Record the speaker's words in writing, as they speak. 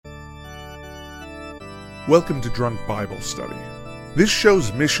Welcome to Drunk Bible Study. This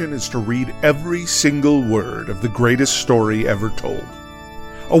show's mission is to read every single word of the greatest story ever told.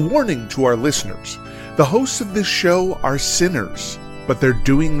 A warning to our listeners, the hosts of this show are sinners, but they're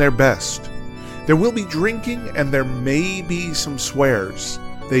doing their best. There will be drinking and there may be some swears.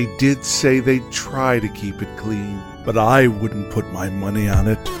 They did say they'd try to keep it clean, but I wouldn't put my money on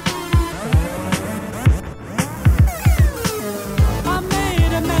it.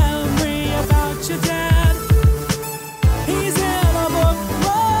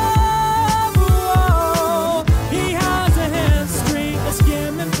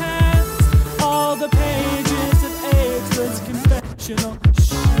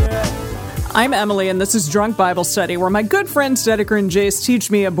 I'm Emily, and this is Drunk Bible Study, where my good friends Dedeker and Jace teach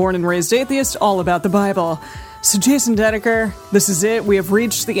me, a born and raised atheist, all about the Bible. So Jason Dedeker, this is it. We have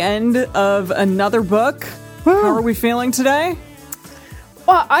reached the end of another book. Woo. How are we feeling today?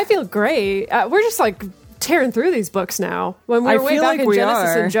 Well, I feel great. We're just like tearing through these books now. When we were way back in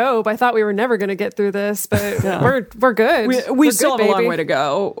Genesis and Job, I thought we were never going to get through this, but we're good. We still have a long way to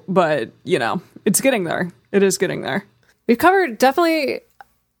go, but, you know, it's getting there. It is getting there. We've covered definitely,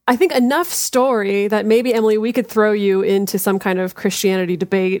 I think, enough story that maybe, Emily, we could throw you into some kind of Christianity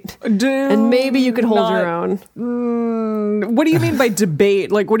debate, and maybe you could hold your own. What do you mean by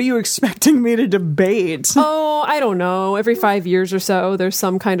debate? Like, what are you expecting me to debate? Oh, I don't know. Every 5 years or so, there's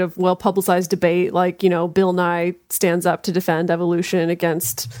some kind of well-publicized debate, like, you know, Bill Nye stands up to defend evolution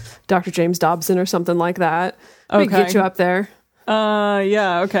against Dr. James Dobson or something like that. We can get you up there.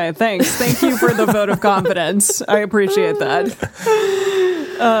 Yeah, okay, thanks. Thank you for the vote of confidence. I appreciate that.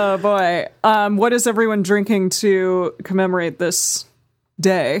 Oh, boy. What is everyone drinking to commemorate this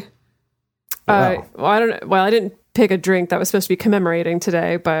day? Well, I don't know. Well, I didn't pick a drink that was supposed to be commemorating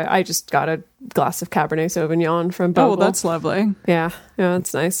today, but I just got a glass of Cabernet Sauvignon from Bogle. Oh, that's lovely. Yeah,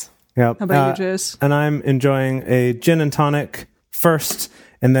 that's nice. Yep. How about you, Jace? And I'm enjoying a gin and tonic first,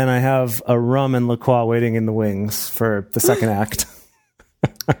 and then I have a rum and LaCroix waiting in the wings for the second act.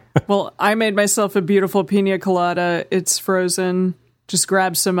 Well, I made myself a beautiful pina colada. It's frozen. Just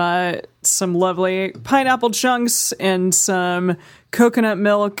grab some lovely pineapple chunks and some coconut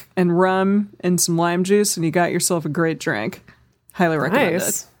milk and rum and some lime juice, and you got yourself a great drink. Highly recommend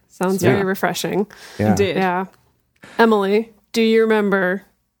it. Sounds very refreshing. Yeah. Indeed. Yeah. Emily, do you remember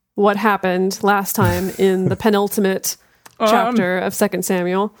what happened last time in the penultimate chapter of 2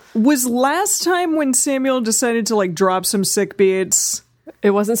 Samuel? Was last time when Samuel decided to like drop some sick beats?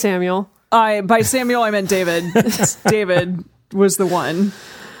 It wasn't Samuel. By Samuel, I meant David. David was the one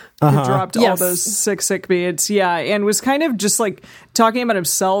who dropped all those sick beats. Yeah, and was kind of just like talking about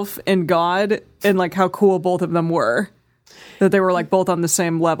himself and God and like how cool both of them were. That they were like both on the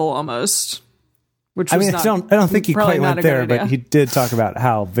same level almost. Which was I don't think he quite went there, but he did talk about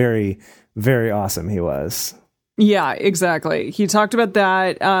how very, very awesome he was. Yeah, exactly. He talked about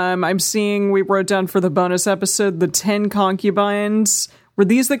that. I'm seeing, we wrote down for the bonus episode, the 10 concubines. Were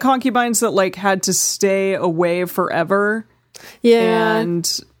these the concubines that like had to stay away forever? Yeah.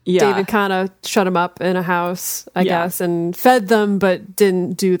 And David kind of shut them up in a house, I guess, and fed them, but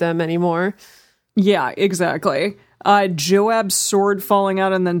didn't do them anymore. Yeah, exactly. Joab's sword falling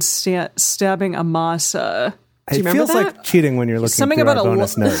out and then stabbing Amasa. Do you remember feels that? like cheating when you're looking Something through about our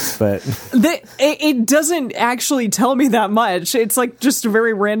bonus notes, but it doesn't actually tell me that much. It's like just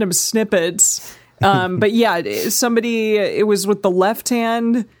very random snippets. But yeah, it was with the left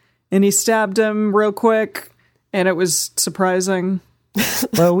hand, and he stabbed him real quick, and it was surprising.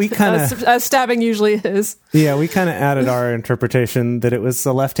 Well, we kind of as stabbing usually is. Yeah, we kind of added our interpretation that it was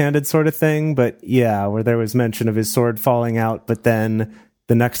a left-handed sort of thing, but yeah, where there was mention of his sword falling out, but then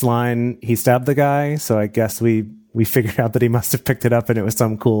the next line he stabbed the guy, so I guess we figured out that he must have picked it up and it was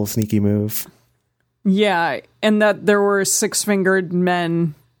some cool sneaky move. Yeah, and that there were 6-fingered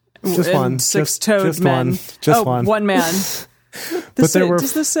men. Just one. 6-toed men. One. One man. Does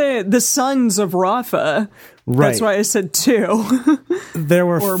this say the sons of Rapha? Right. That's why I said 2. There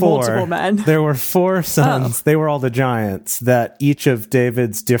were or 4. Multiple men. There were 4 sons. Oh. They were all the giants that each of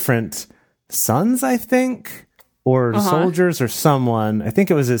David's different sons, I think, or soldiers or someone, I think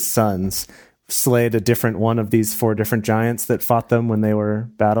it was his sons, slayed a different one of these 4 different giants that fought them when they were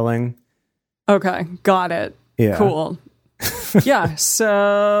battling. Okay, got it. Yeah. Cool. Yeah,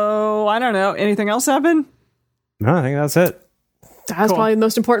 so I don't know. Anything else happen? No, I think that's it. That's probably the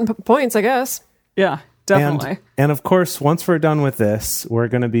most important points, I guess. Yeah, definitely. And of course, once we're done with this, we're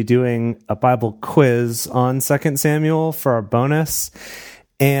going to be doing a Bible quiz on 2 Samuel for our bonus.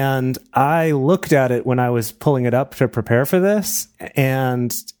 And I looked at it when I was pulling it up to prepare for this,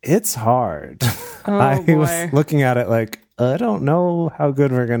 and it's hard. Oh, I boy. was looking at it like, I don't know how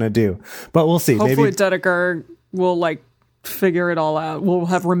good we're going to do, but we'll see. Hopefully Dedeker will like figure it all out. We'll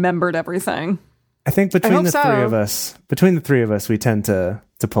have remembered everything. I think between the three of us, we tend to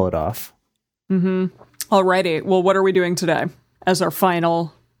pull it off. Mm-hmm. Alrighty. Well, what are we doing today as our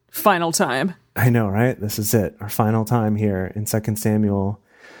final time? I know, right? This is it. Our final time here in 2 Samuel.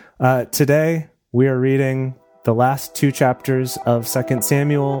 Today, we are reading the last 2 chapters of 2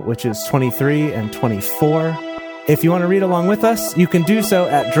 Samuel, which is 23 and 24. If you want to read along with us, you can do so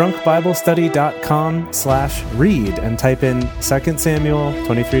at drunkbiblestudy.com/read and type in 2 Samuel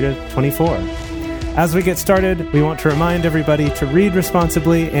 23 to 24. As we get started, we want to remind everybody to read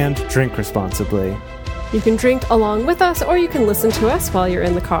responsibly and drink responsibly. You can drink along with us, or you can listen to us while you're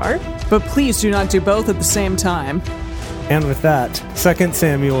in the car. But please do not do both at the same time. And with that, 2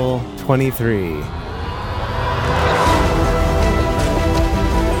 Samuel 23.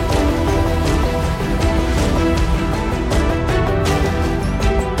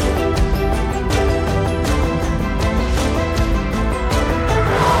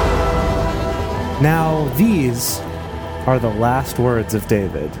 Now, these are the last words of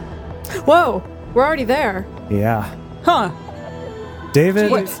David. Whoa, we're already there. Yeah. Huh.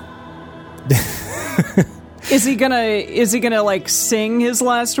 David. Is he gonna like sing his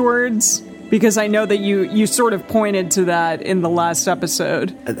last words? Because I know that you sort of pointed to that in the last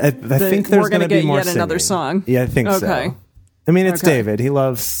episode. I think there's going to be more singing. Another song. Yeah, I think so. I mean, it's David. He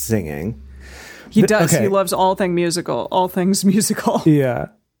loves singing. He does. Okay. He loves all things musical. Yeah.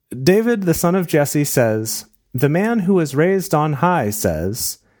 David, the son of Jesse, says, "The man who was raised on high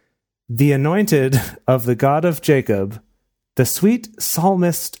says, the anointed of the God of Jacob, the sweet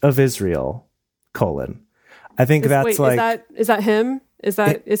psalmist of Israel, : I think is that him?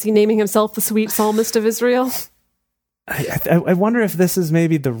 Is he naming himself the sweet psalmist of Israel? I wonder if this is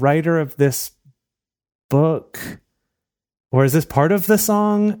maybe the writer of this book, or is this part of the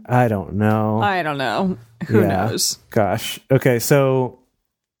song? I don't know. Who knows? Gosh. Okay, so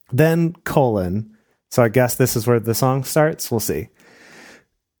then : so I guess this is where the song starts. We'll see.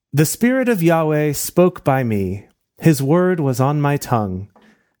 The Spirit of Yahweh spoke by me. His word was on my tongue.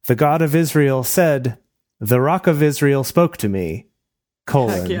 The God of Israel said, the Rock of Israel spoke to me. :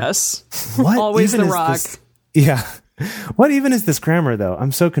 Heck yes. What Always the Rock. Yeah. What even is this grammar, though?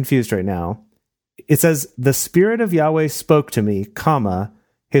 I'm so confused right now. It says, the Spirit of Yahweh spoke to me,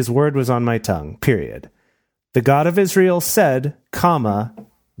 his word was on my tongue, period. The God of Israel said,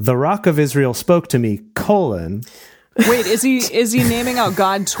 the Rock of Israel spoke to me, : Wait, is he naming out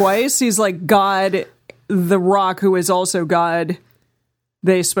God twice? He's like, God, the Rock, who is also God,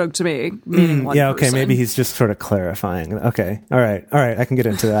 they spoke to me, meaning one okay, person. Maybe he's just sort of clarifying. Okay, all right, I can get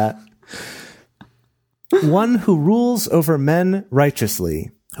into that. One who rules over men righteously,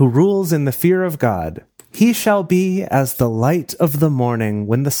 who rules in the fear of God, he shall be as the light of the morning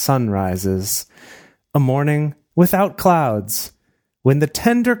when the sun rises, a morning without clouds, when the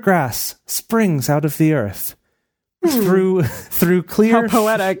tender grass springs out of the earth. Through clear, how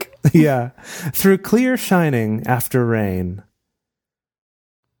poetic. Through clear shining after rain.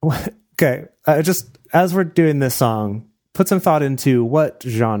 Okay, just as we're doing this song, put some thought into what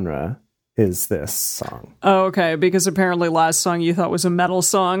genre is this song. Oh, okay, because apparently last song you thought was a metal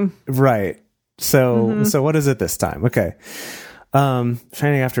song. Right. So what is it this time? Okay.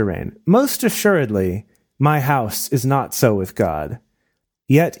 Shining after rain. Most assuredly, my house is not so with God.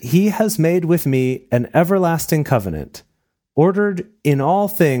 Yet he has made with me an everlasting covenant, ordered in all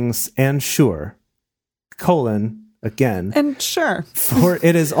things and sure, : again. And sure. For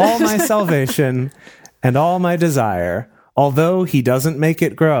it is all my salvation and all my desire, although he doesn't make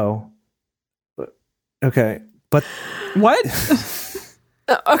it grow. Okay, but... What?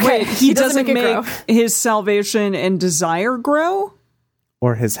 Okay, wait, he doesn't make his salvation and desire grow?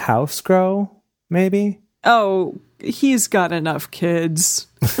 Or his house grow, maybe? Oh, he's got enough kids.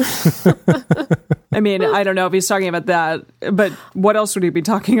 I mean, I don't know if he's talking about that, but what else would he be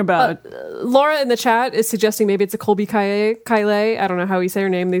talking about? Laura in the chat is suggesting maybe it's a Colby Calais. I don't know how we say her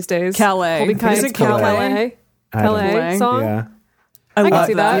name these days. Calais. Colby Calais. Is it Calais? Calais song? Yeah. I can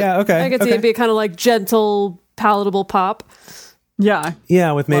see that. Yeah, okay. I can see it be kind of like gentle, palatable pop. Yeah.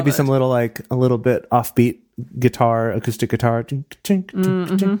 Yeah, with maybe some little, like, a little bit offbeat guitar, acoustic guitar.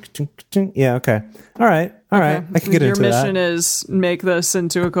 Yeah, okay. All right. I can get into that. Your mission is make this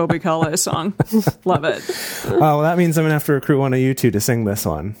into a Colby Calais song. Love it. Oh, well, that means I'm going to have to recruit one of you two to sing this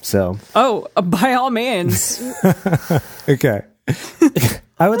one. So. Oh, by all means. Okay.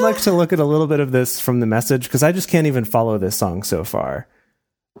 I would like to look at a little bit of this from the Message, because I just can't even follow this song so far.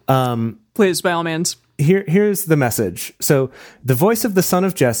 Please, by all means. Here's the message. So, the voice of the son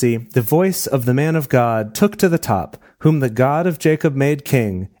of Jesse, the voice of the man of God, took to the top, whom the God of Jacob made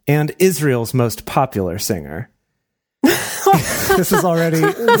king, and Israel's most popular singer. This is already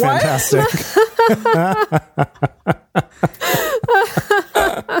fantastic.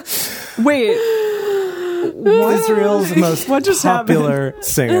 Wait. Israel's most popular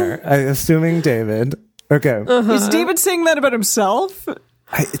singer. I'm assuming David. Okay. Is David saying that about himself?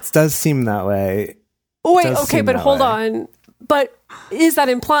 It does seem that way. Wait, okay, but hold on. But is that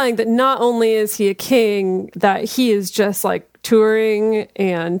implying that not only is he a king, that he is just like touring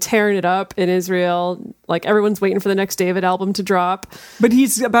and tearing it up in Israel? Like everyone's waiting for the next David album to drop. But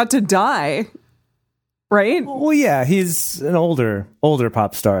he's about to die, right? Well, yeah, he's an older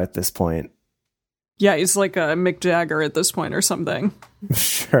pop star at this point. Yeah, he's like a Mick Jagger at this point or something.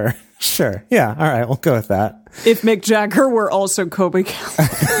 Sure. Yeah, all right, we'll go with that. If Mick Jagger were also Kobe Kelly.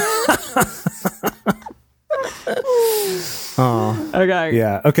 Okay.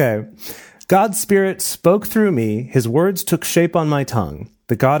 Yeah, okay. God's Spirit spoke through me. His words took shape on my tongue.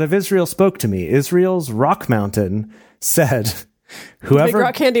 The God of Israel spoke to me. Israel's rock mountain said, whoever... Big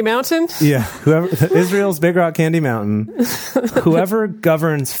Rock Candy Mountain? Yeah, Israel's Big Rock Candy Mountain. Whoever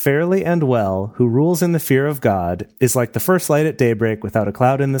governs fairly and well, who rules in the fear of God, is like the first light at daybreak without a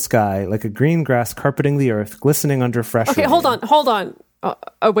cloud in the sky, like a green grass carpeting the earth, glistening under fresh rain. Hold on.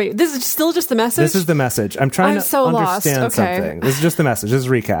 Wait, this is still just the message? This is the message. I'm trying to understand something. This is just the message. This is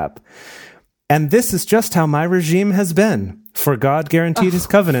recap. And this is just how my regime has been. For God guaranteed his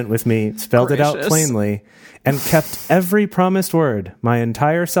covenant with me, spelled it out plainly, and kept every promised word, my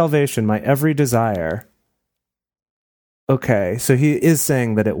entire salvation, my every desire. Okay, so he is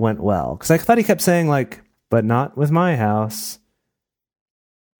saying that it went well. Because I thought he kept saying, like, but not with my house.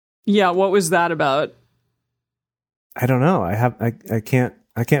 Yeah, what was that about? I don't know. I can't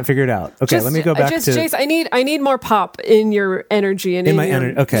figure it out. Okay, let me go back to Jace, I need more pop in your energy and in my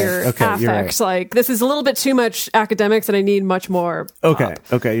energy. Okay, your affect. You're right. Like this is a little bit too much academics, and I need much more. Pop.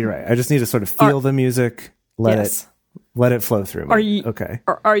 Okay, you're right. I just need to sort of feel the music, let it flow through me. Are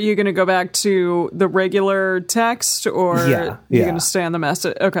you going to go back to the regular text, or are you going to stay on the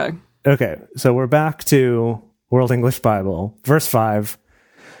message? Okay. So we're back to World English Bible, verse 5.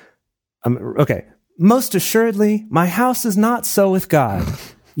 Okay. Most assuredly, my house is not so with God,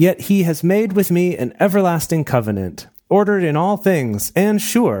 yet he has made with me an everlasting covenant, ordered in all things, and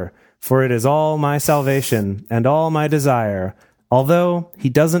sure, for it is all my salvation and all my desire, although he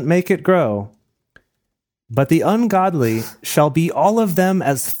doesn't make it grow. But the ungodly shall be all of them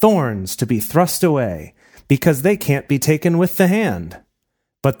as thorns to be thrust away, because they can't be taken with the hand.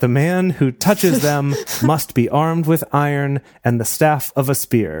 But the man who touches them must be armed with iron and the staff of a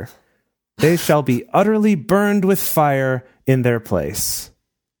spear. They shall be utterly burned with fire in their place.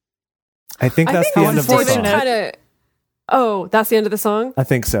 I think that's the end of the song. That's the end of the song? I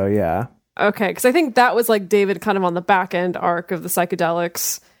think so, yeah. Okay, because I think that was like David kind of on the back end arc of the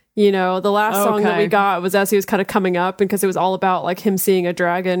psychedelics. You know, the last song that we got was as he was kind of coming up, because it was all about like him seeing a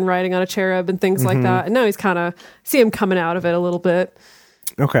dragon riding on a cherub and things like that. And now he's kind of, see him coming out of it a little bit.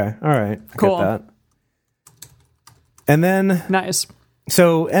 Okay, all right. Cool. I get that. And then... Nice.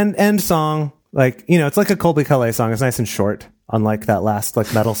 So, end song, like, you know, it's like a Colby Calais song. It's nice and short, unlike that last,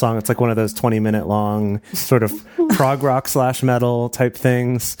 like, metal song. It's like one of those 20-minute long, sort of prog rock / metal type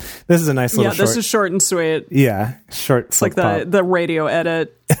things. This is a nice little short. Yeah, this is short and sweet. Yeah, short. It's like the radio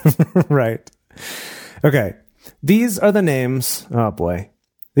edit. Right. Okay. These are the names, oh boy.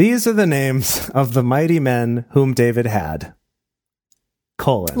 These are the names of the mighty men whom David had. :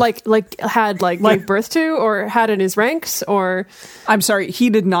 gave birth to, or had in his ranks, or I'm sorry,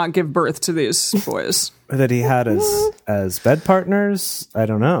 he did not give birth to these boys. That he had as bed partners. I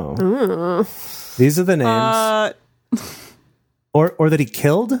don't know. These are the names, or that he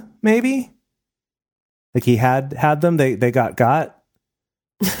killed. Maybe like he had them. They got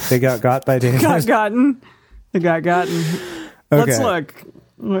They got by David. They got gotten. Okay. Let's look.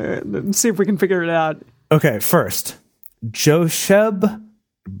 Let's see if we can figure it out. Okay, first, Josheb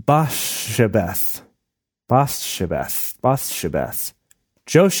Boshebeth.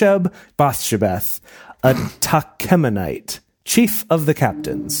 Josheb Boshebeth, a Tachemonite, chief of the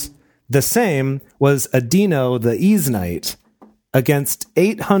captains. The same was Adino the Eznite, against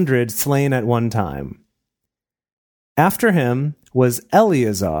 800 slain at one time. After him was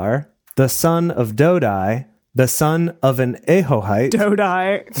Eleazar, the son of Dodai, the son of an Ahohite.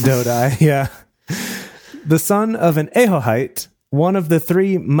 Dodai, yeah. The son of an Ahohite, one of the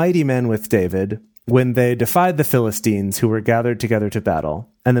 3 mighty men with David, when they defied the Philistines who were gathered together to battle,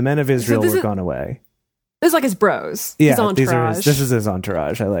 and the men of Israel were gone away. This is like his bros. Yeah, his entourage. this is his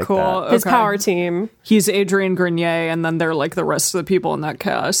entourage. I like Cool. that. His power team. He's Adrian Grenier, and then they're like the rest of the people in that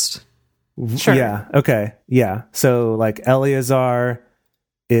cast. Sure. Yeah. Okay. Yeah. So like Eleazar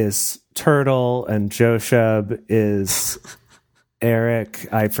is Turtle and Josheb is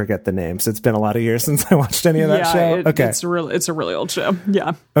Eric. I forget the names. It's been a lot of years since I watched any of that show. Okay. It's a really old show.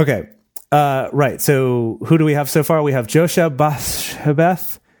 Yeah. Okay. Right. So who do we have so far? We have Josheb,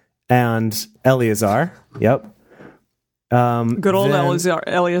 Basshebeth, and Eleazar. Yep. Good old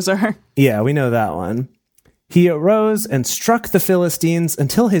Eleazar. Yeah, we know that one. He arose and struck the Philistines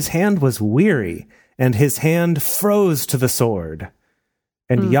until his hand was weary, and his hand froze to the sword.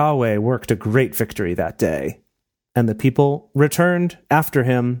 And Yahweh worked a great victory that day. And the people returned after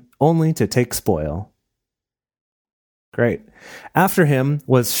him only to take spoil. Great. After him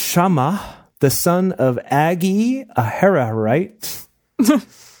was Shammah, the son of Agi, a Hararite.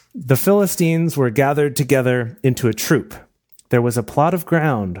 The Philistines were gathered together into a troop. There was a plot of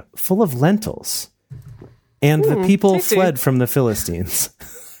ground full of lentils. And the people fled from the Philistines.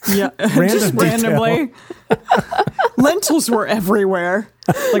 Yeah, just randomly. Lentils were everywhere.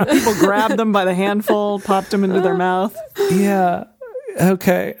 Like people grabbed them by the handful, popped them into their mouth. Yeah.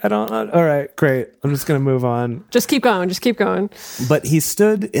 Okay. All right, great. I'm just going to move on. Just keep going. But he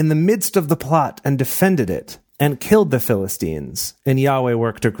stood in the midst of the plot and defended it and killed the Philistines. And Yahweh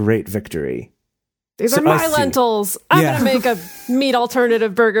worked a great victory. These are my lentils. I'm going to make a meat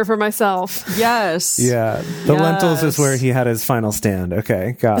alternative burger for myself. Yes. Yeah. The lentils is where he had his final stand.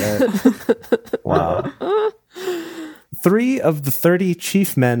 Okay. Got it. Wow. 3 of the 30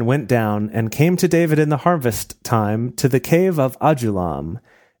 chief men went down and came to David in the harvest time to the cave of Adullam,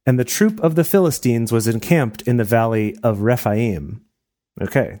 and the troop of the Philistines was encamped in the valley of Rephaim.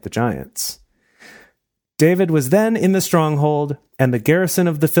 Okay, the giants. David was then in the stronghold, and the garrison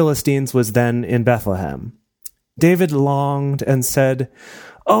of the Philistines was then in Bethlehem. David longed and said,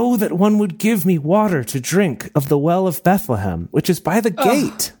 "Oh, that one would give me water to drink of the well of Bethlehem, which is by the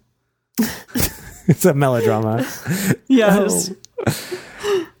gate." It's a melodrama. Yes. Oh.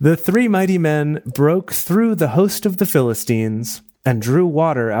 The 3 mighty men broke through the host of the Philistines and drew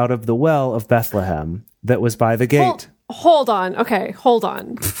water out of the well of Bethlehem that was by the gate. Hold on. Okay, hold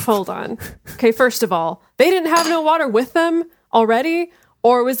on. Okay, first of all, they didn't have no water with them already?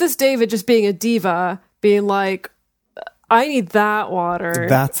 Or was this David just being a diva, being like, I need that water?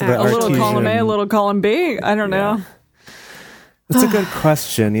 That's the a little column A, a little column B? I don't know. That's a good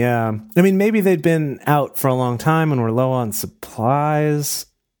question, yeah. I mean, maybe they'd been out for a long time and were low on supplies.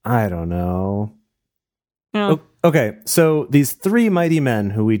 I don't know. Yeah. Okay, so these 3 mighty men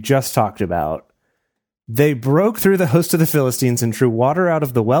who we just talked about, they broke through the host of the Philistines and drew water out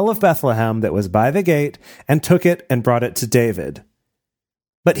of the well of Bethlehem that was by the gate and took it and brought it to David.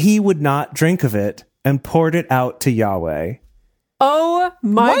 But he would not drink of it and poured it out to Yahweh. Oh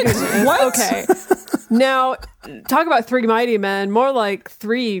my goodness. What? Okay. Now, talk about 3 mighty men, more like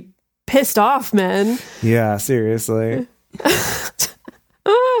 3 pissed off men. Yeah, seriously.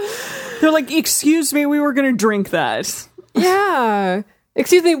 They're like, excuse me, we were going to drink that. Yeah.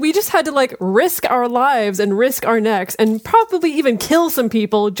 Excuse me, we just had to like risk our lives and risk our necks and probably even kill some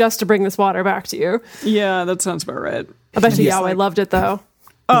people just to bring this water back to you. Yeah, that sounds about right. I bet you Yahweh loved it though.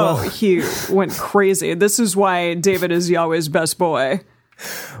 Oh, he went crazy. This is why David is Yahweh's best boy.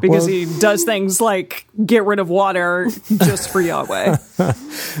 Because he does things like get rid of water just for Yahweh.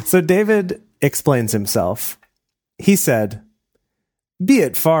 So David explains himself. He said, Be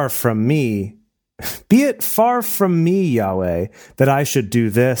it far from me, Yahweh, that I should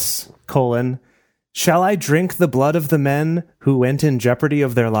do this, : shall I drink the blood of the men who went in jeopardy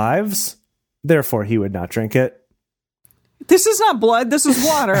of their lives? Therefore he would not drink it. This is not blood, this is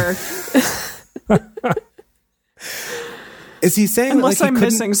water. Is he saying unless that, like, I'm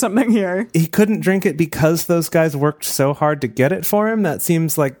missing something here? He couldn't drink it because those guys worked so hard to get it for him? That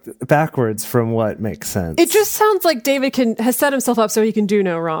seems like backwards from what makes sense. It just sounds like David has set himself up so he can do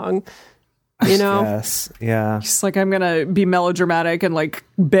no wrong. You know? Yes, yeah. He's like, I'm gonna be melodramatic and like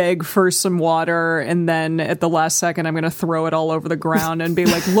beg for some water, and then at the last second I'm gonna throw it all over the ground and be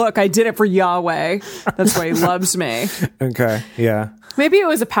like, look, I did it for Yahweh. That's why he loves me. Okay, yeah. Maybe it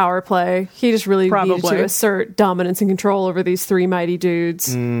was a power play. He just really needed to assert dominance and control over these 3 mighty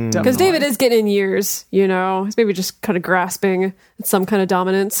dudes. Because David is getting in years, you know? He's maybe just kind of grasping at some kind of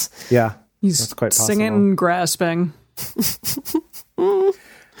dominance. Yeah, he's that's quite possible. Singing and grasping.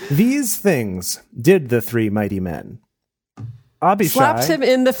 These things did the 3 mighty men. Abishai slapped him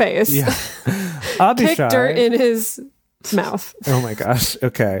in the face. Yeah. Abishai kicked dirt in his mouth. Oh my gosh.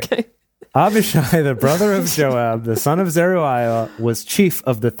 Okay. Abishai, the brother of Joab, the son of Zeruiah, was chief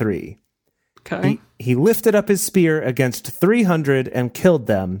of the 3. Okay. He lifted up his spear against 300 and killed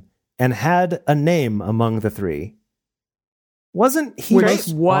them, and had a name among the three. Wasn't he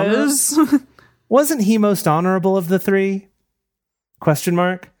Wasn't he most honorable of the three? ?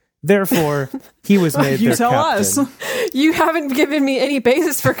 Therefore, he was made You their tell captain. us. You haven't given me any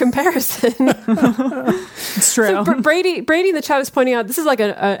basis for comparison. It's true. So Brady in the chat is pointing out this is like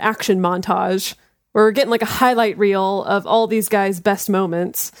an action montage where we're getting like a highlight reel of all these guys' best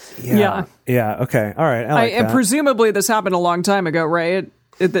moments. Yeah. Okay. All right. I like and that. presumably this happened a long time ago, right?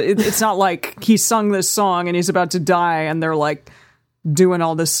 It's not like he sung this song and he's about to die and they're like doing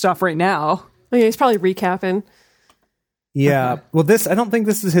all this stuff right now. Oh, yeah, he's probably recapping. Yeah. Well, I don't think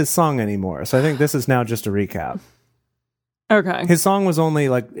this is his song anymore. So I think this is now just a recap. Okay. His song was only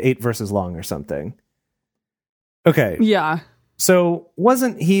like 8 verses long or something. Okay. Yeah. So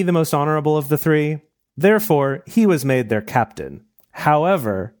wasn't he the most honorable of the three? Therefore, he was made their captain.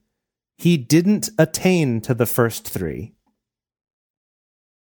 However, he didn't attain to the first three.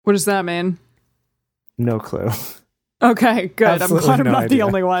 What does that mean? No clue. Okay, good. Absolutely I'm glad I'm no not idea. the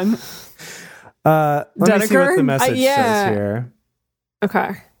only one. Let me see what the Dedeker? message Yeah. says here.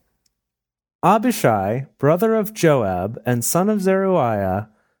 Okay. Abishai, brother of Joab and son of Zeruiah,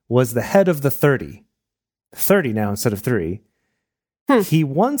 was the head of the 30. 30 now instead of 3. He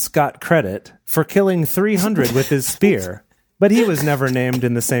once got credit for killing 300 with his spear, but he was never named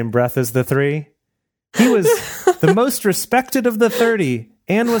in the same breath as the 3. He was the most respected of the 30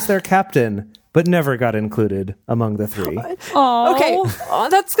 and was their captain, but never got included among the 3. Oh, Okay. Oh,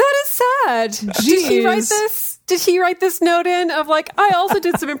 that's kind of sad. Did he write Jeez. this? Did he write this note in of like, I also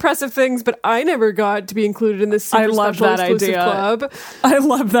did some impressive things, but I never got to be included in this super I love special that exclusive idea. club? I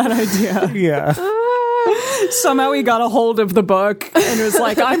love that idea. Yeah. Somehow he got a hold of the book and was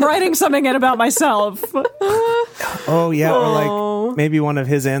like, I'm writing something in about myself. Oh, yeah. Or like maybe one of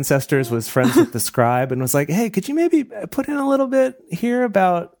his ancestors was friends with the scribe and was like, hey, could you maybe put in a little bit here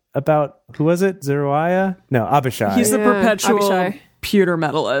about who was it? Zeruiah? No, Abishai. He's the Yeah, perpetual Abishai. pewter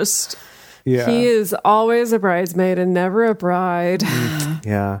medalist. yeah. He is always a bridesmaid and never a bride.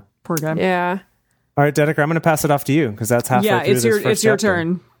 Yeah. Poor guy. Yeah. All right, Dedeker, I'm going to pass it off to you because that's halfway Yeah, through it's this your first it's your chapter.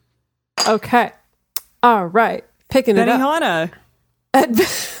 turn. Okay. All right. Picking it up Benihana.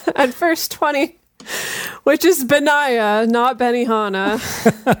 at verse 20, which is Benaiah, not Benihana.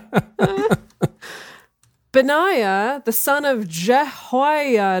 Benaiah, the son of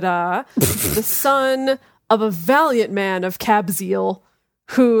Jehoiada, the son of a valiant man of Kabzeel,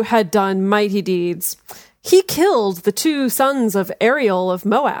 who had done mighty deeds. He killed the 2 sons of Ariel of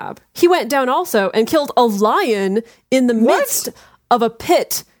Moab. He went down also and killed a lion in the midst of a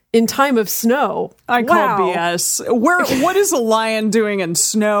pit in time of snow. I call BS. What is a lion doing in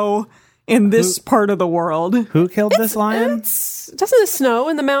snow in this part of the world? Who killed this lion? Doesn't it snow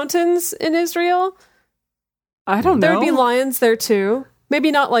in the mountains in Israel? I don't know. There would be lions there too.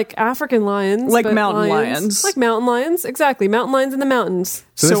 Maybe not like African lions. Like but mountain lions. Like mountain lions. Exactly. Mountain lions in the mountains.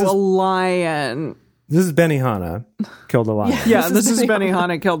 So this is- a lion. This is Benihana killed a lion. Yeah, this is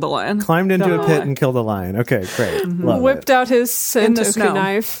Benihana killed the lion. Climbed into a pit and killed a lion. Okay, great. Love Whipped out his Sentoku snow.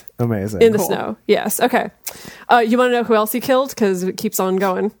 knife it. Amazing. in the snow. Yes. Okay. You want to know who else he killed? Because it keeps on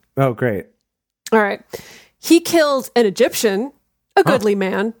going. Oh, great. All right. He killed an Egyptian, a goodly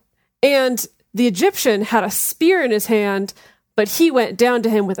man, and the Egyptian had a spear in his hand, but he went down to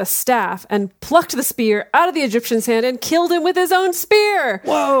him with a staff and plucked the spear out of the Egyptian's hand and killed him with his own spear.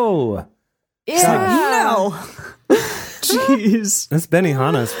 Whoa. Yeah. No. Jeez. This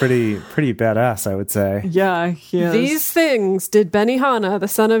Benihana is pretty badass, I would say. Yeah, he is. These things did Benihana, the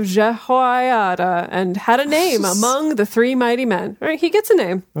son of Jehoiada, and had a name among the 3 mighty men. All right, he gets a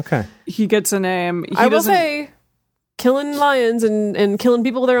name. Okay. He gets a name. I will say, killing lions and killing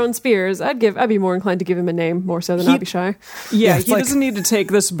people with their own spears, I'd be more inclined to give him a name more so than Abishai. Yeah, it's he like- doesn't need to take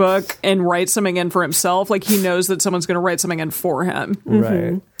this book and write something in for himself. Like, he knows that someone's going to write something in for him.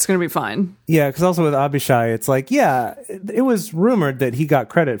 Right. It's going to be fine. Yeah, because also with Abishai, it's like, yeah, it was rumored that he got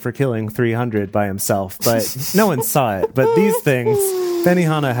credit for killing 300 by himself, but no one saw it. But these things,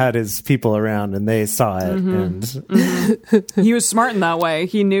 Benihana had his people around and they saw it. And He was smart in that way.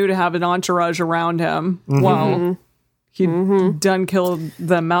 He knew to have an entourage around him. Wow. He'd done killed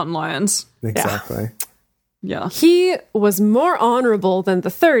the mountain lions. exactly. Yeah. He was more honorable than the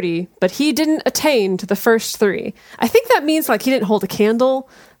 30, but he didn't attain to the first 3. I think that means like he didn't hold a candle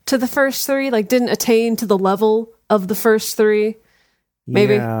to the first 3, like didn't attain to the level of the first 3.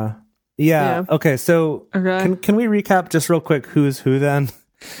 Maybe. Yeah. Yeah. Okay, so Okay. can we recap just real quick who's who then?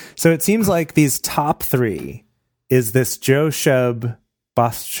 So it seems like these top 3 is this Josheb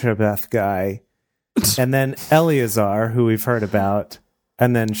Basshebeth guy, and then Eleazar, who we've heard about,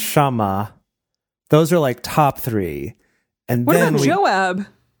 and then Shammah, those are like top 3. And what then about Joab?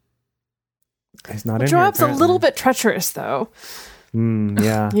 He's not in Joab's here, a little bit treacherous, though.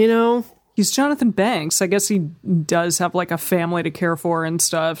 Yeah. You know? He's Jonathan Banks. I guess he does have like a family to care for and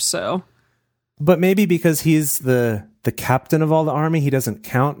stuff, so. But maybe because he's the captain of all the army, he doesn't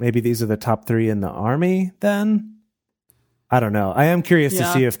count. Maybe these are the top 3 in the army then? I don't know. I am curious to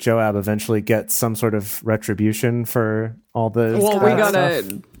see if Joab eventually gets some sort of retribution for all the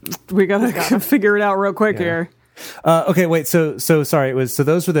we gotta figure it out real quick here. Okay, wait. So sorry. So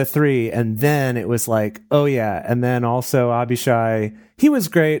those were the 3, and then it was like, oh yeah, and then also Abishai. He was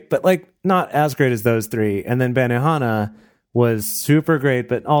great, but like not as great as those 3. And then Ben-Hana was super great,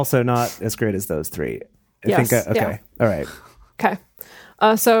 but also not as great as those 3. I think. All right. Okay.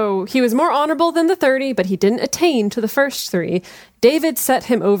 So he was more honorable than the 30, but he didn't attain to the first 3. David set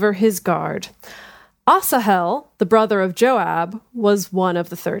him over his guard. Asahel, the brother of Joab, was one of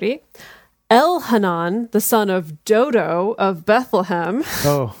the 30. Elhanan, the son of Dodo of Bethlehem.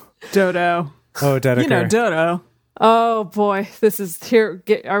 Oh, Dodo. Oh, Dedeker. You know Dodo. Oh boy, this is here.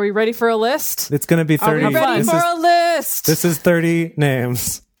 Are we ready for a list? It's going to be 30. Are we ready for a list? This is 30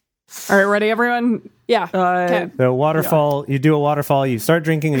 names. All right, ready, everyone? Yeah. Okay. The waterfall. Yeah. You do a waterfall. You start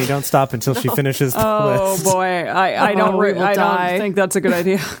drinking, and you don't stop until she finishes the list. Oh boy, I don't think that's a good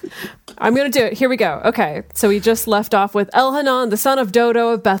idea. I'm going to do it. Here we go. Okay. So we just left off with Elhanan, the son of Dodo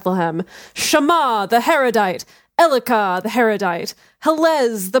of Bethlehem, Shammah, the Harodite, Elikah, the Harodite,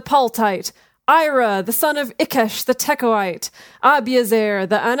 Helez, the Paltite, Ira, the son of Ikesh, the Tekoite, Abiezer,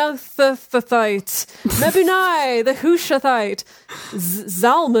 the Anathothite, Mebunai, the Hushathite,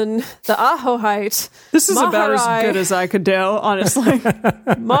 Zalman, the Ahohite. This is about as good as I could do, honestly.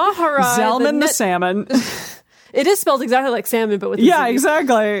 Maharai, Zalman the salmon. It is spelled exactly like salmon, but with a yeah, Z.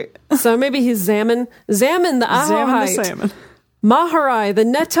 Exactly. So maybe he's Zaman. Zaman the Ahohite. Zaman the salmon. Maharai, the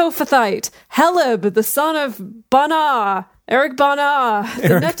Netophathite. Heleb, the son of Bana. Eric Bana, the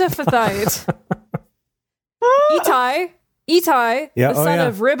Netophathite. Itai, the son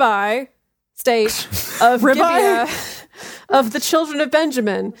of Ribai, state of Gibeah, of the children of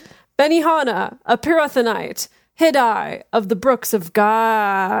Benjamin. Benihana, a Pirathonite. Hiddai, of the brooks of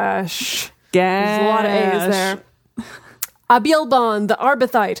Gash. There's a lot of A's there. Abielban, the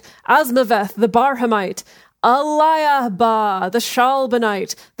Arbathite. Asmaveth, the Barhamite. Eliahba, the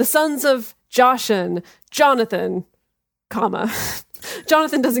Shalbanite. The sons of Joshan. Jonathan, comma.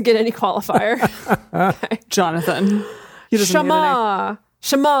 Jonathan doesn't get any qualifier. Okay. Jonathan. Shammah,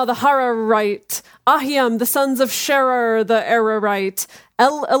 the Hararite. Ahiam, the sons of Sherar, the Ararite.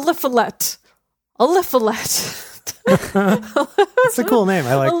 Eliphalet. It's a cool name.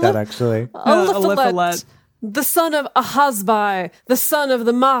 I like that, actually. Eliphalet, the son of Ahazbai, the son of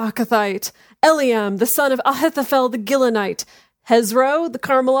the Maacathite. Eliam, the son of Ahithophel, the Gilonite. Hezro, the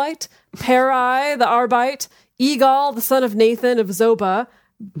Carmelite. Perai, the Arbite. Egal, the son of Nathan of Zobah.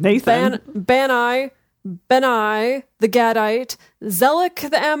 Benai, the Gadite. Zelek,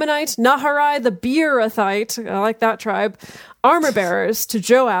 the Ammonite. Naharai, the Beerothite. I like that tribe. Armor bearers to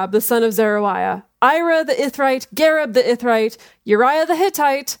Joab, the son of Zeruiah. Ira, the Ithrite. Gareb, the Ithrite. Uriah, the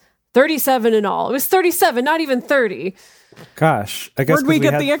Hittite. 37 in all. It was 37, not even 30. Gosh, I guess where'd we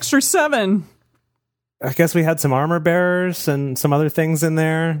get the extra 7? I guess we had some armor bearers and some other things in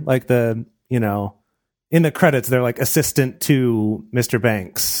there, like in the credits, they're like assistant to Mr.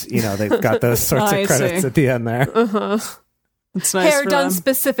 Banks. They've got those sorts of credits at the end there. Uh-huh. It's nice. Hair done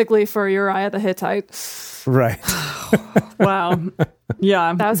specifically for Uriah the Hittite. Right. Wow.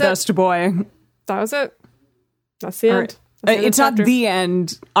 Yeah. That was best boy. That was it. That's the end. Right. It's not the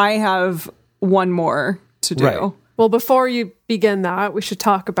end. I have one more to do. Right. Well, before you begin that, we should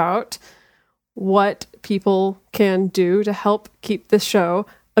talk about what people can do to help keep this show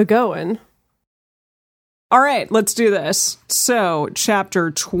a-going. All right, let's do this. So,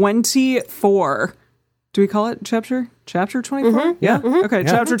 chapter 24. Do we call it chapter 24? Mm-hmm. Yeah? Mm-hmm. Okay,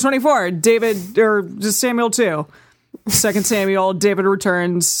 yeah. Chapter 24. David, or just Samuel 2. 2 Samuel, David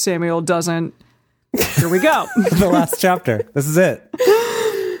returns, Samuel doesn't. Here we go. The last chapter. This is it.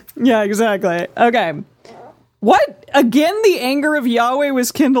 Yeah, exactly. Okay. What? Again, the anger of Yahweh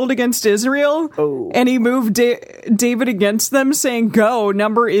was kindled against Israel, and he moved David against them, saying, "Go,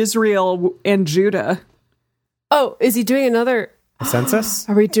 number Israel and Judah." Oh, is he doing another census?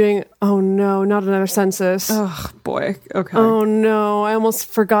 Are we doing? Oh no, not another census. Oh boy. Okay. Oh no, I almost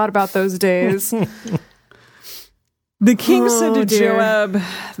forgot about those days. The king said to Joab,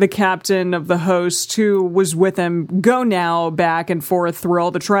 the captain of the host who was with him, "Go now back and forth through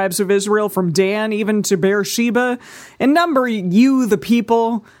all the tribes of Israel, from Dan even to Beersheba, and number you the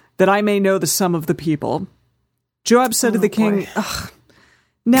people, that I may know the sum of the people." Joab said to the king,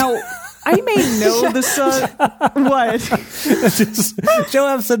 "Now, I may know the son. What?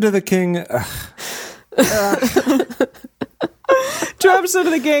 Joab said to the king, Joab said to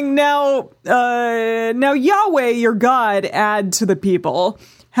the king, now Yahweh, your God, add to the people,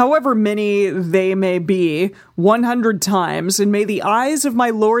 however many they may be, 100 times, and may the eyes of my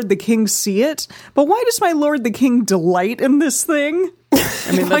lord the king see it. But why does my lord the king delight in this thing?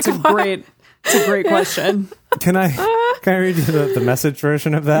 I mean, that's a great question. Can I read you the Message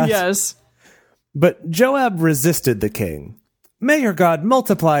version of that? Yes. But Joab resisted the king. May your God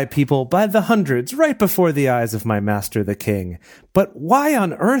multiply people by the hundreds right before the eyes of my master the king. But why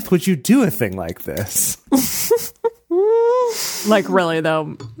on earth would you do a thing like this? Like, really,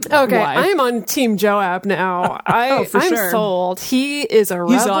 though. Okay, why? I'm on Team Joab now. I'm sure. sold. He is a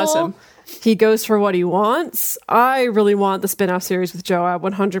rebel. He's awesome. He goes for what he wants. I really want the spin-off series with Joab,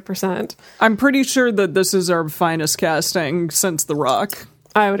 100%. I'm pretty sure that this is our finest casting since The Rock.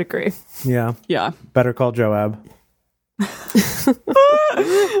 I would agree. Yeah. Yeah. Better call Joab.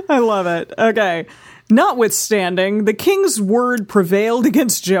 I love it. Okay. Notwithstanding, the king's word prevailed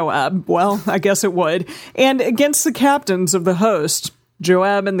against Joab. Well, I guess it would. And against the captains of the host.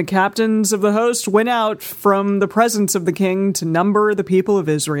 Joab and the captains of the host went out from the presence of the king to number the people of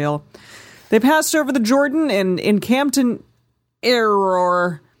Israel. They passed over the Jordan and encamped in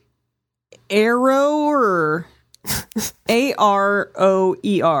Aroer. Aroer.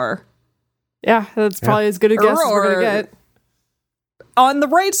 Aroer. Yeah, that's probably as good a guess as we're going to get. On the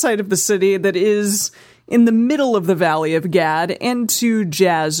right side of the city that is in the middle of the valley of Gad, and to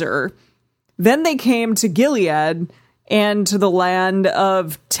Jazer. Then they came to Gilead and to the land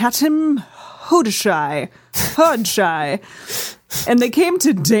of Tatim Hodshai. And they came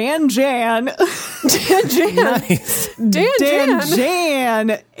to Dan Jan. Dan Jan. Nice. Dan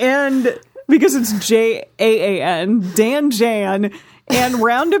Jan. And because it's Jaan, Dan Jan, and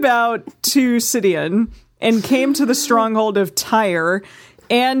roundabout to Sidon, and came to the stronghold of Tyre,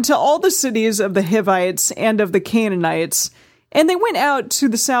 and to all the cities of the Hivites and of the Canaanites, and they went out to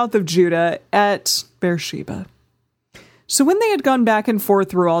the south of Judah at Beersheba. So when they had gone back and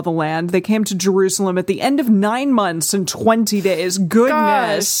forth through all the land, they came to Jerusalem at the end of 9 months and 20 days.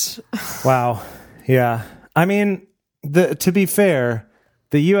 Goodness. Gosh. Wow. Yeah. I mean, to be fair,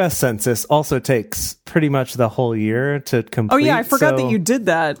 the U.S. Census also takes pretty much the whole year to complete. Oh, yeah, I forgot that you did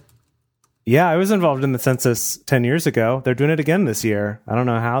that. Yeah, I was involved in the census 10 years ago. They're doing it again this year. I don't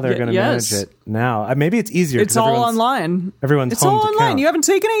know how they're going to manage it now. Maybe it's easier. It's all online. Everyone's it's home all to online. count. You haven't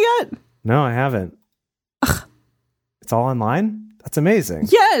taken it yet? No, I haven't. It's all online? That's amazing.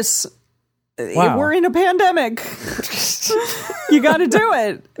 Yes. Wow. We're in a pandemic. You got to do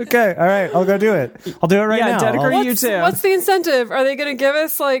it. Okay, all right. I'll go do it. I'll do it right now. Dedeker, you too. What's the incentive? Are they going to give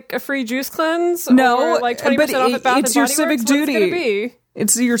us like a free juice cleanse? No, or like 20% off at Bath it's and your Body civic Works? What's it duty. gonna be?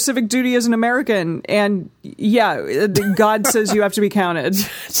 It's your civic duty as an American, and yeah, God says you have to be counted.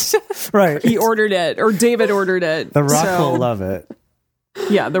 Right. He ordered it, or David ordered it. The Rock will love it.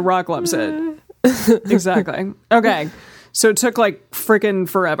 Yeah, The Rock loves it. Exactly. Okay. So it took like frickin'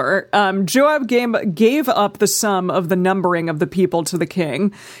 forever. Joab gave up the sum of the numbering of the people to the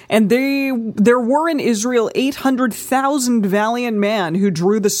king, and there were in Israel 800,000 valiant men who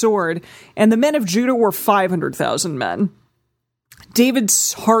drew the sword, and the men of Judah were 500,000 men.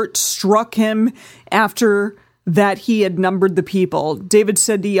 David's heart struck him after that he had numbered the people. David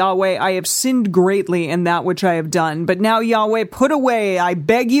said to Yahweh, I have sinned greatly in that which I have done. But now, Yahweh, put away, I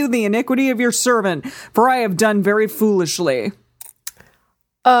beg you, the iniquity of your servant, for I have done very foolishly.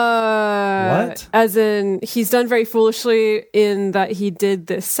 What? As in, he's done very foolishly in that he did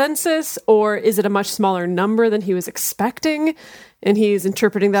this census, or is it a much smaller number than he was expecting? And he's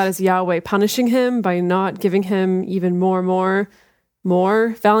interpreting that as Yahweh punishing him by not giving him even more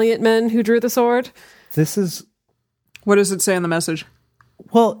valiant men who drew the sword. This is... What does it say in the message?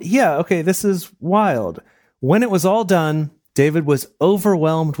 Well, yeah, okay, this is wild. When it was all done, David was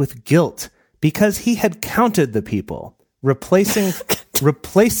overwhelmed with guilt because he had counted the people, replacing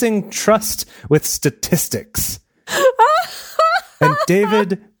trust with statistics. And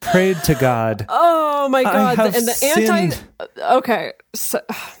David prayed to God. Oh my God! Okay,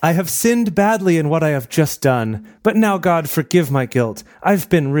 I have sinned badly in what I have just done, but now God forgive my guilt. I've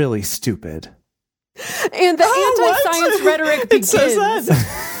been really stupid. And the anti-science rhetoric begins.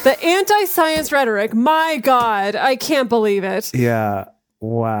 The anti-science rhetoric. My God, I can't believe it. Yeah.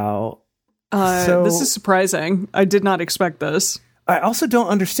 Wow. This is surprising. I did not expect this. I also don't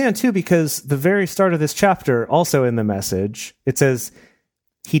understand, too, because the very start of this chapter, also in the message, it says,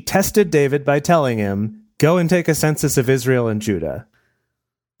 he tested David by telling him, go and take a census of Israel and Judah.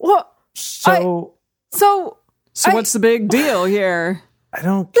 Well, So what's the big deal here? I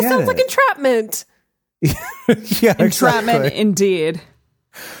don't This get sounds it. like entrapment. Yeah, Entrapment, exactly. indeed.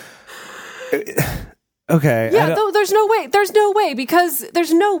 Okay. Yeah, though there's no way. There's no way, because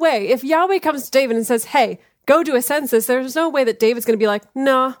there's no way. If Yahweh comes to David and says, hey, go do a census, there's no way that David's going to be like,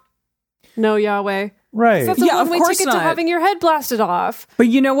 nah, no, Yahweh. Right. That's a Yeah, of one-way course ticket to not. having your head blasted off. But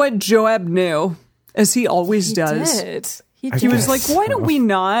you know what? Joab knew, as he always does. He was like, why don't we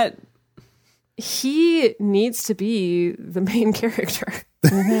not? He needs to be the main character.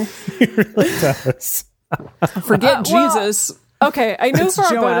 He really does. Forget well, Jesus. Okay, I know It's for our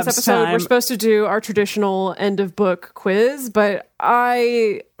bonus Joab's episode time. we're supposed to do our traditional end of book quiz, but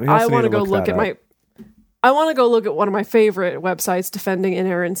I also want need to to go look look that at up. I want to go look at one of my favorite websites,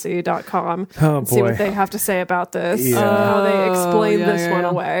 defendinginerrancy.com, Oh, and see what boy. they have to say about this, Yeah. how they explain yeah, this yeah, one yeah.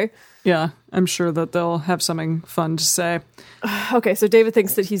 away. Yeah, I'm sure that they'll have something fun to say. Okay, so David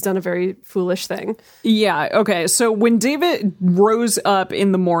thinks that he's done a very foolish thing. Yeah, okay. So when David rose up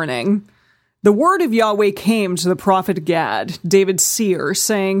in the morning, the word of Yahweh came to the prophet Gad, David's seer,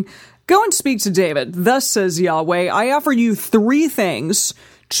 saying, "Go and speak to David. Thus says Yahweh, I offer you 3 things.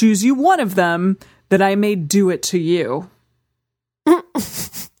 Choose you one of them, that I may do it to you."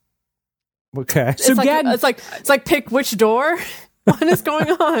 Okay. So Gad, It's like pick which door. What is going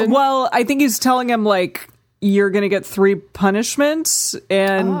on? well, I think he's telling him, like, you're going to get 3 punishments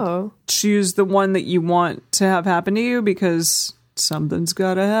and Oh. choose the one that you want to have happen to you because something's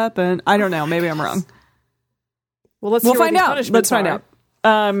got to happen. I don't know. Maybe I'm wrong. Well, let's We'll hear what find these out. punishments Let's find are.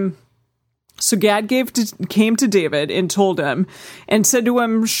 out. So Gad came to David and told him and said to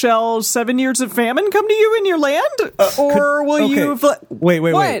him, "Shall 7 years of famine come to you in your land? Or will you...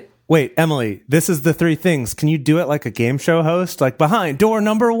 Wait, Emily, this is the 3 things. Can you do it like a game show host? Like, behind door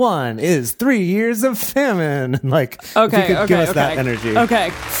number 1 is 3 years of famine. Like, Okay, if you could okay, give us okay. that energy.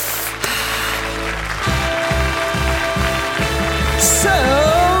 Okay.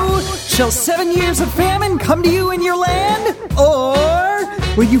 So, shall 7 years of famine come to you in your land? Or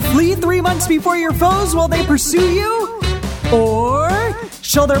will you flee 3 months before your foes while they pursue you? Or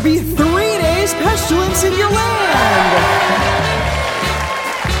shall there be 3 days pestilence in your land?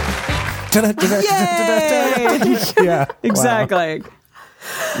 Yay! Yeah. Exactly.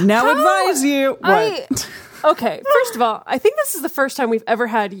 Now advise you. What? Okay, first of all, I think this is the first time we've ever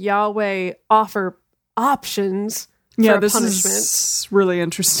had Yahweh offer options for a this punishment. is really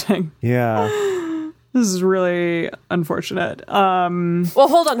interesting. Yeah. This is really unfortunate. Well,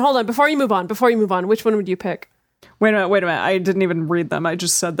 hold on. Before you move on, which one would you pick? Wait a minute. I didn't even read them. I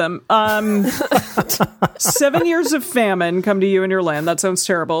just said them. 7 years of famine come to you in your land. That sounds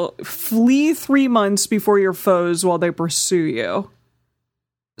terrible. Flee 3 months before your foes while they pursue you.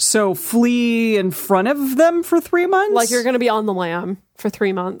 So flee in front of them for 3 months? Like you're going to be on the lam for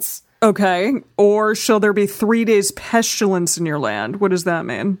 3 months. Okay. Or shall there be 3 days pestilence in your land? What does that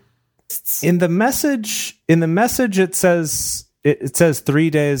mean? In the message it says 3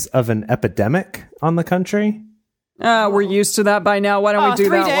 days of an epidemic on the country. We're used to that by now. Why don't we do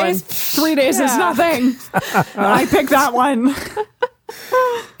 3 that days? one? 3 days is Yeah. nothing. I picked that one.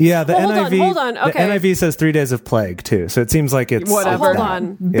 Yeah, the Well, NIV hold on. Okay. The NIV says 3 days of plague too. So it seems like it's Whatever. Hold that.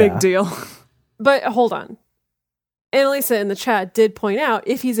 on. Big Yeah. deal. But hold on. Annalisa in the chat did point out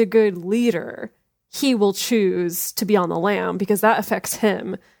if he's a good leader, he will choose to be on the lam because that affects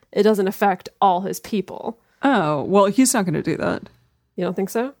him. It doesn't affect all his people. Oh, well, he's not going to do that. You don't think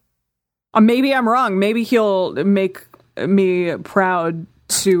so? Maybe I'm wrong. Maybe he'll make me proud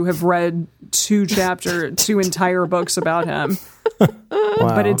to have read 2 entire books about him.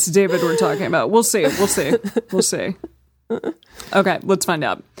 Wow. But it's David we're talking about. We'll see. Okay, let's find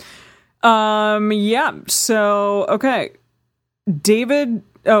out. Yeah. So, okay. David.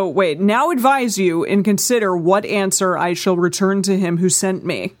 Oh, wait. Now advise you and consider what answer I shall return to him who sent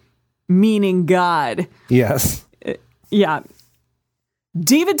me, meaning God. Yes. Yeah.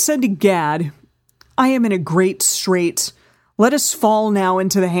 David said to Gad, I am in a great strait. Let us fall now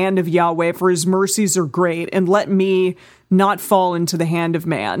into the hand of Yahweh, for his mercies are great, and let me not fall into the hand of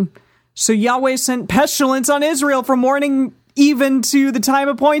man. So Yahweh sent pestilence on Israel from morning even to the time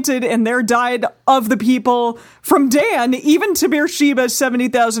appointed, and there died of the people from Dan even to Beersheba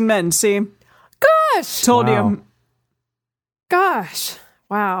 70,000 men. See? Gosh. Told Wow. you. Gosh.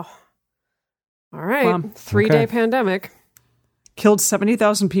 Wow. All right. Wow. 3-day Okay. pandemic. Killed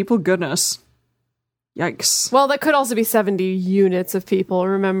 70,000 people? Goodness. Yikes. Well, that could also be 70 units of people,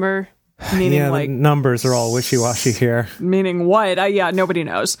 remember? Meaning Yeah, like... the numbers are all wishy-washy here. Meaning what? Yeah, nobody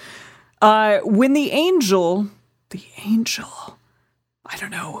knows. When the angel, I don't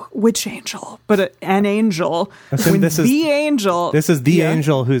know which angel, but an angel. assume When this is- the angel, This is the Yeah.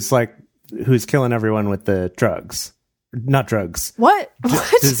 angel who's killing everyone with the drugs. not drugs. What?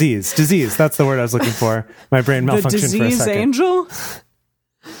 Disease. That's the word I was looking for. My brain malfunctioned for a second. The disease angel?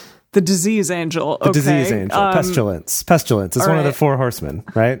 The disease angel. Okay. The disease angel. Pestilence is one of the four horsemen,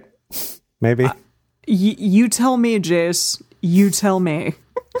 right? Maybe. You tell me, Jace. You tell me.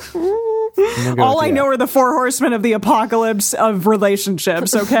 All I know are the four horsemen of the apocalypse of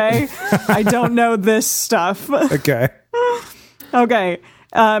relationships, okay? I don't know this stuff. Okay. Okay.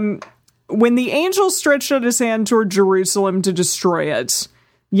 When the angel stretched out his hand toward Jerusalem to destroy it,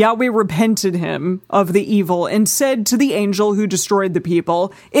 Yahweh repented him of the evil and said to the angel who destroyed the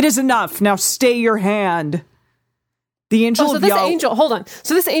people, "It is enough. Now stay your hand." The angel of Yahweh... Hold on.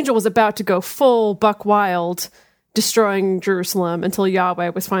 So this angel was about to go full buck wild, destroying Jerusalem until Yahweh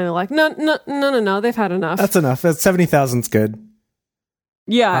was finally like, no, they've had enough. That's enough. 70,000's good.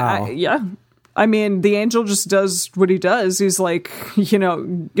 Yeah, wow. I mean, the angel just does what he does. He's like,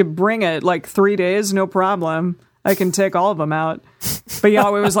 bring it, like 3 days, no problem. I can take all of them out. But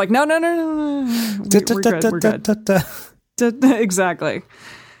Yahweh was like, no. We're good. Exactly.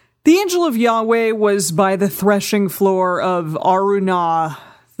 The angel of Yahweh was by the threshing floor of Araunah,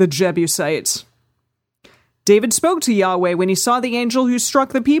 the Jebusite. David spoke to Yahweh when he saw the angel who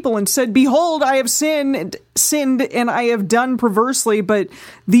struck the people and said, "Behold, I have sinned, and I have done perversely, but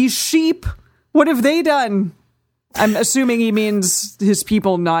these sheep, what have they done?" I'm assuming he means his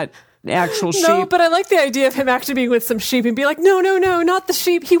people, not actual sheep. No, but I like the idea of him actually being with some sheep and be like, no, not the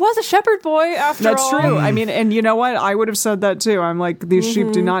sheep. He was a shepherd boy after all. That's true. I mean, and you know what? I would have said that too. I'm like, these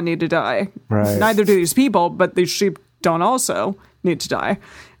sheep do not need to die. Right. Neither do these people, but these sheep don't also need to die.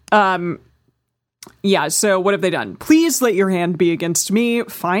 Yeah, so what have they done? "Please let your hand be against me,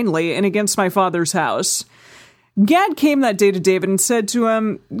 finally, and against my father's house." Gad came that day to David and said to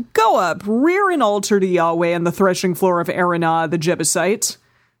him, "Go up, rear an altar to Yahweh on the threshing floor of Araunah the Jebusite."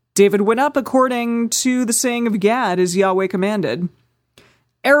 David went up according to the saying of Gad, as Yahweh commanded.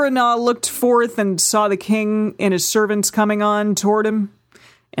 Araunah looked forth and saw the king and his servants coming on toward him.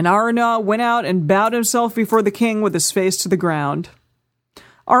 And Araunah went out and bowed himself before the king with his face to the ground.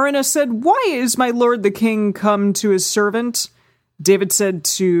 Araunah said, "Why is my lord the king come to his servant?" David said,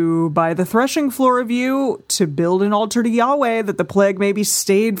 "To buy the threshing floor of you, to build an altar to Yahweh, that the plague may be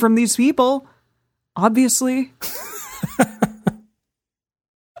stayed from these people." Obviously.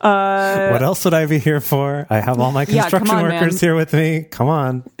 What else would I be here for? I have all my construction workers here with me. Come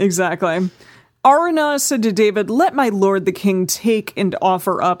on. Exactly. Araunah said to David, "Let my lord the king take and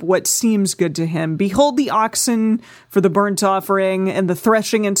offer up what seems good to him. Behold the oxen for the burnt offering, and the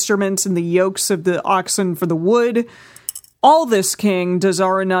threshing instruments, and the yokes of the oxen for the wood. All this, king, does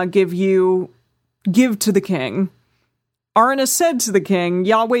Araunah give to the king." Araunah said to the king,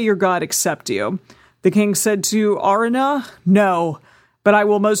 "Yahweh your God accept you." The king said to Araunah, "No, but I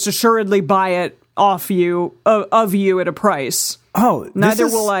will most assuredly buy it of you at a price." Oh, neither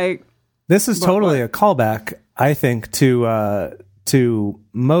will I. This is totally a callback, I think, to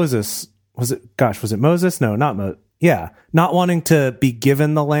Moses. Was it Moses? No, not Moses. Yeah, not wanting to be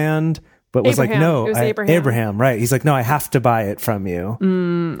given the land, but was Abraham. like, no, it was Abraham, right? He's like, no, I have to buy it from you.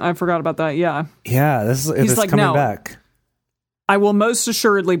 I forgot about that. Yeah, this is like, coming back. I will most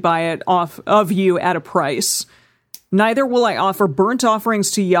assuredly buy it off of you at a price. Neither will I offer burnt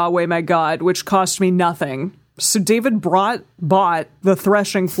offerings to Yahweh my God, which cost me nothing. So David bought the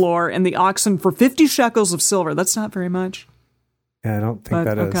threshing floor and the oxen for 50 shekels of silver. That's not very much. Yeah, I don't think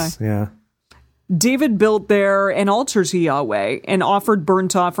that is. Yeah. David built there an altar to Yahweh and offered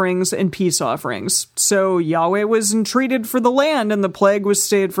burnt offerings and peace offerings. So Yahweh was entreated for the land, and the plague was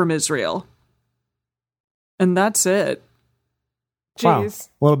stayed from Israel. And that's it. Jeez. Wow.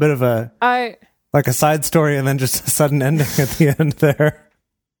 A little bit of like a side story and then just a sudden ending at the end there.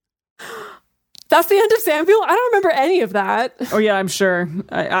 That's the end of Samuel? I don't remember any of that. Oh yeah, I'm sure.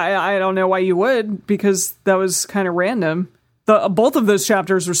 I don't know why you would, because that was kind of random. Both of those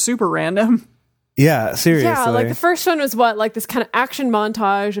chapters were super random. Yeah, seriously. Yeah, like the first one was like this kind of action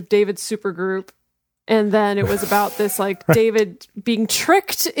montage of David's supergroup. And then it was about this like David being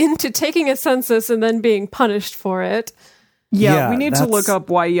tricked into taking a census and then being punished for it. Yeah, we need to look up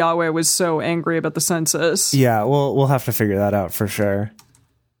why Yahweh was so angry about the census. Yeah, we'll have to figure that out for sure.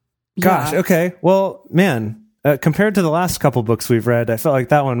 Gosh, okay. Well, man, compared to the last couple books we've read, I felt like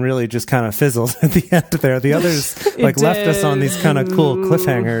that one really just kind of fizzled at the end there. The others left us on these kind of cool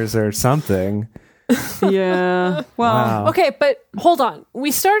cliffhangers or something. Yeah. Well, wow. Okay, but hold on.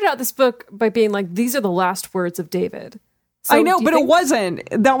 We started out this book by being like, these are the last words of David. So I know, but it wasn't.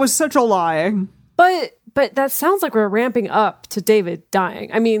 That was such a lie. But that sounds like we're ramping up to David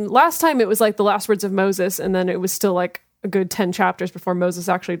dying. I mean, last time it was like the last words of Moses, and then it was still like a good 10 chapters before Moses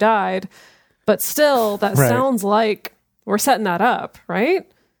actually died. But still, that sounds like We're setting that up, right?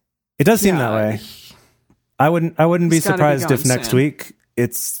 It does seem that way. I wouldn't be surprised if next week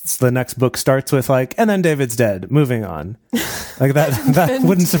it's the next book starts with like, and then David's dead. Moving on. Like that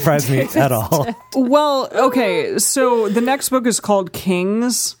wouldn't surprise me at all. Dead. Well, okay, so the next book is called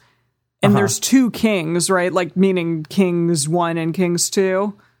Kings, and there's 2 kings, right? Like meaning Kings 1 and Kings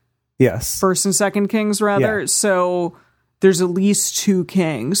 2. Yes. First and second Kings, rather. Yeah. So there's at least 2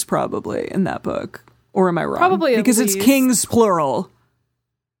 kings probably in that book. Or am I wrong? Probably because it's kings plural.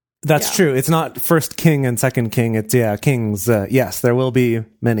 That's true. It's not first king and second king. It's kings. Yes, there will be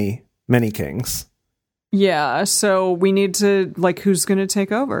many kings. Yeah, so we need to who's going to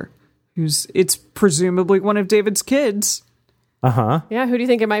take over? It's presumably one of David's kids. Yeah, who do you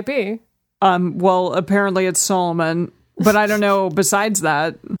think it might be? Well, apparently it's Solomon, but I don't know besides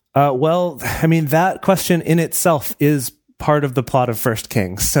that. Well, I mean that question in itself is part of the plot of First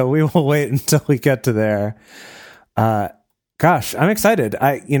Kings, so we will wait until we get to there. Gosh, I'm excited.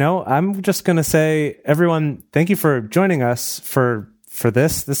 I'm just going to say, everyone, thank you for joining us for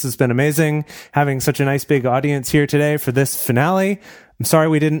this. This has been amazing, having such a nice big audience here today for this finale. I'm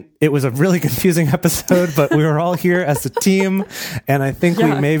sorry it was a really confusing episode, but we were all here as a team, and I think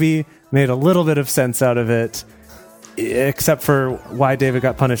we maybe made a little bit of sense out of it, except for why David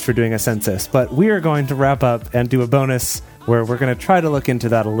got punished for doing a census. But we are going to wrap up and do a bonus where we're going to try to look into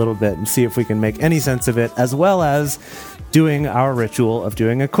that a little bit and see if we can make any sense of it, as well as doing our ritual of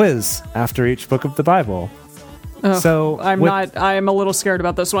doing a quiz after each book of the Bible. So I'm a little scared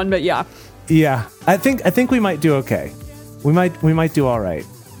about this one, but yeah. Yeah. I think we might do okay. We might do all right.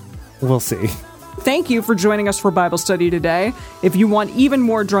 We'll see. Thank you for joining us for Bible study today. If you want even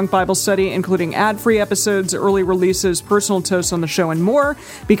more Drunk Bible Study, including ad-free episodes, early releases, personal toasts on the show, and more,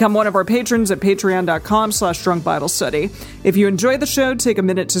 become one of our patrons at patreon.com/drunkbiblestudy. If you enjoy the show, take a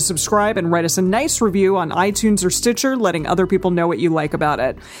minute to subscribe and write us a nice review on iTunes or Stitcher, letting other people know what you like about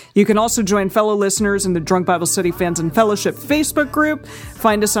it. You can also join fellow listeners in the Drunk Bible Study Fans and Fellowship Facebook group.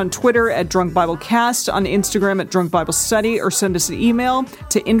 Find us on Twitter at Drunk Bible Cast, on Instagram at Drunk Bible Study, or send us an email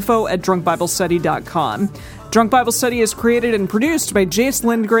to info@drunkbiblestudy.com. Drunk Bible Study is created and produced by Jace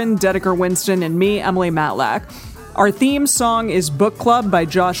Lindgren, Dedeker Winston, and me, Emily Matlack. Our theme song is Book Club by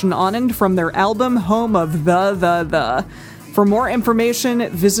Josh and Anand from their album Home of the. For more information,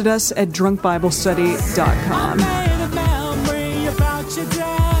 visit us at drunkbiblestudy.com.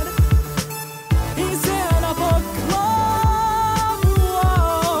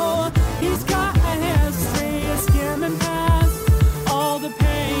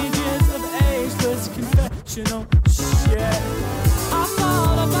 You know